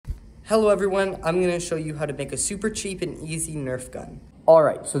Hello everyone, I'm going to show you how to make a super cheap and easy Nerf gun.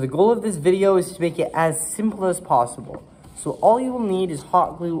 Alright, so the goal of this video is to make it as simple as possible. So all you will need is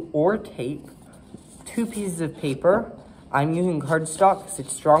hot glue or tape, 2 pieces of paper, I'm using cardstock because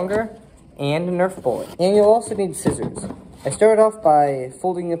it's stronger, and a Nerf bullet. And you'll also need scissors. I started off by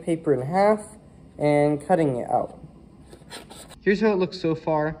folding the paper in half and cutting it out. Here's how it looks so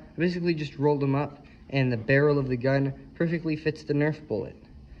far. I basically just rolled them up and the barrel of the gun perfectly fits the Nerf bullet.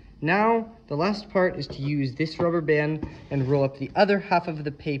 Now, the last part is to use this rubber band and roll up the other half of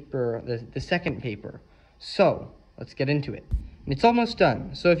the paper, the second paper. So, let's get into it. And it's almost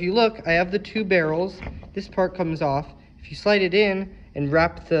done. So if you look, I have the 2 barrels. This part comes off. If you slide it in and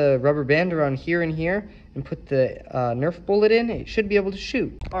wrap the rubber band around here and here and put the Nerf bullet in, it should be able to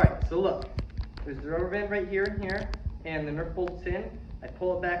shoot. Alright, so look. There's the rubber band right here and here, and the Nerf bullet's in. I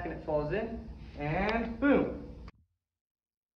pull it back and it falls in, and boom!